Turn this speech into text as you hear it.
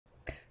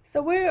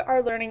So we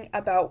are learning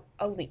about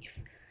a leaf.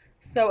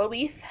 So a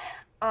leaf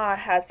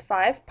has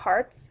 5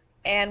 parts,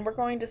 and we're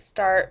going to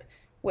start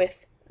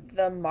with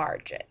the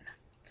margin.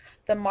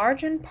 The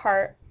margin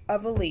part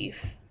of a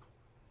leaf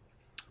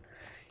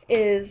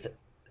is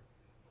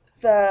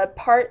the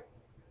part,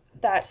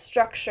 that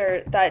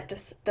structure that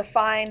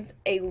defines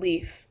a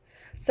leaf.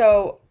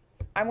 So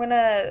I'm going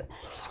to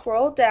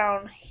scroll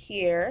down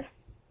here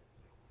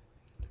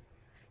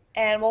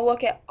and we'll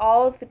look at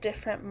all of the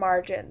different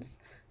margins.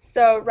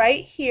 So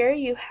right here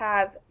you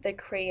have the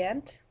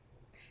crescent,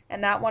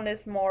 and that one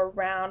is more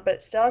round, but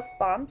it still has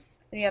bumps.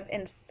 And you have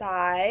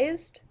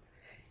incised,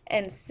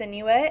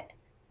 insinuate,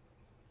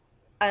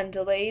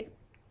 undulate,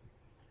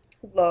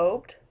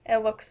 lobed. It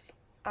looks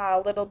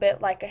a little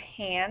bit like a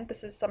hand.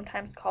 This is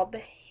sometimes called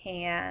the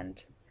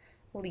hand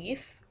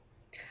leaf.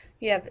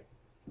 You have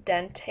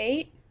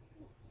dentate,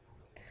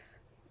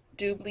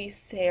 doubly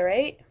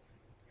serrate,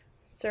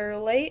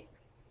 cerulate,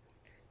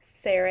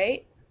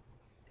 serrate,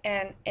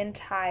 and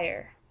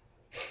entire.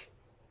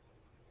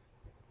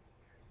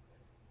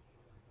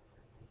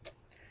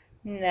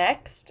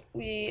 Next,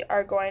 we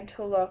are going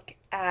to look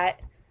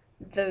at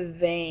the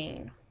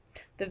vein.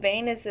 The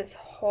vein is this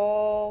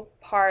whole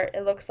part.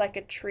 It looks like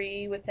a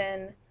tree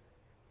within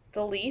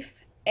the leaf,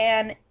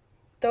 and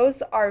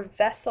those are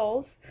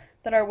vessels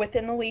that are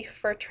within the leaf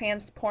for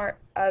transport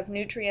of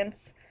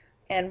nutrients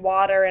and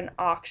water and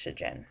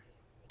oxygen.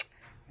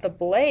 The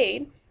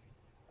blade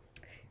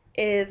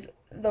is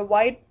the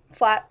white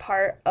flat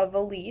part of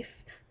a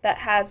leaf that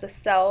has the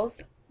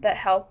cells that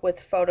help with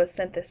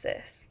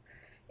photosynthesis.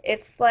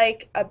 It's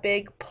like a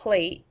big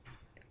plate,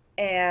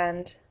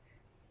 and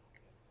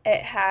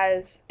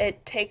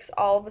it takes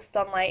all the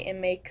sunlight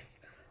and makes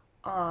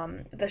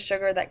the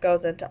sugar that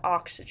goes into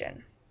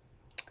oxygen.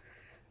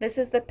 This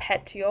is the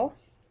petiole.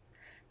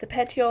 The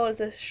petiole is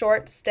a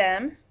short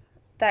stem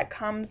that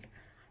comes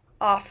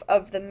off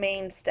of the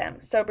main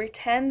stem. So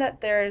pretend that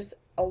there's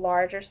a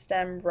larger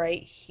stem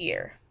right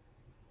here.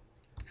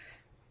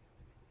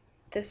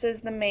 This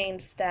is the main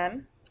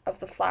stem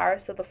of the flower,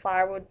 so the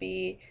flower would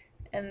be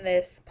in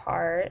this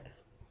part.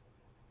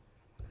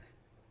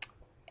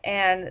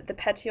 And the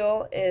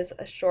petiole is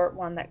a short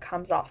one that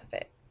comes off of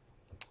it.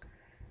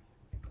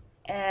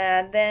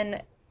 And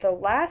then the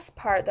last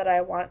part that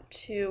I want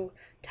to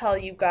tell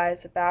you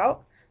guys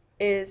about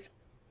is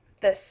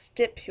the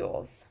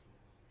stipules.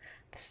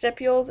 The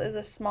stipules is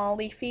a small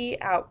leafy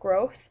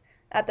outgrowth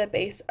at the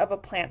base of a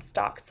plant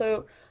stalk.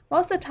 So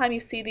most of the time you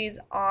see these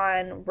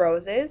on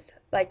roses,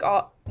 like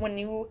when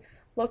you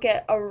look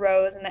at a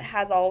rose and it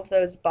has all of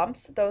those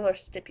bumps, those are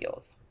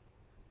stipules.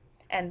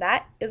 And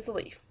that is the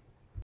leaf.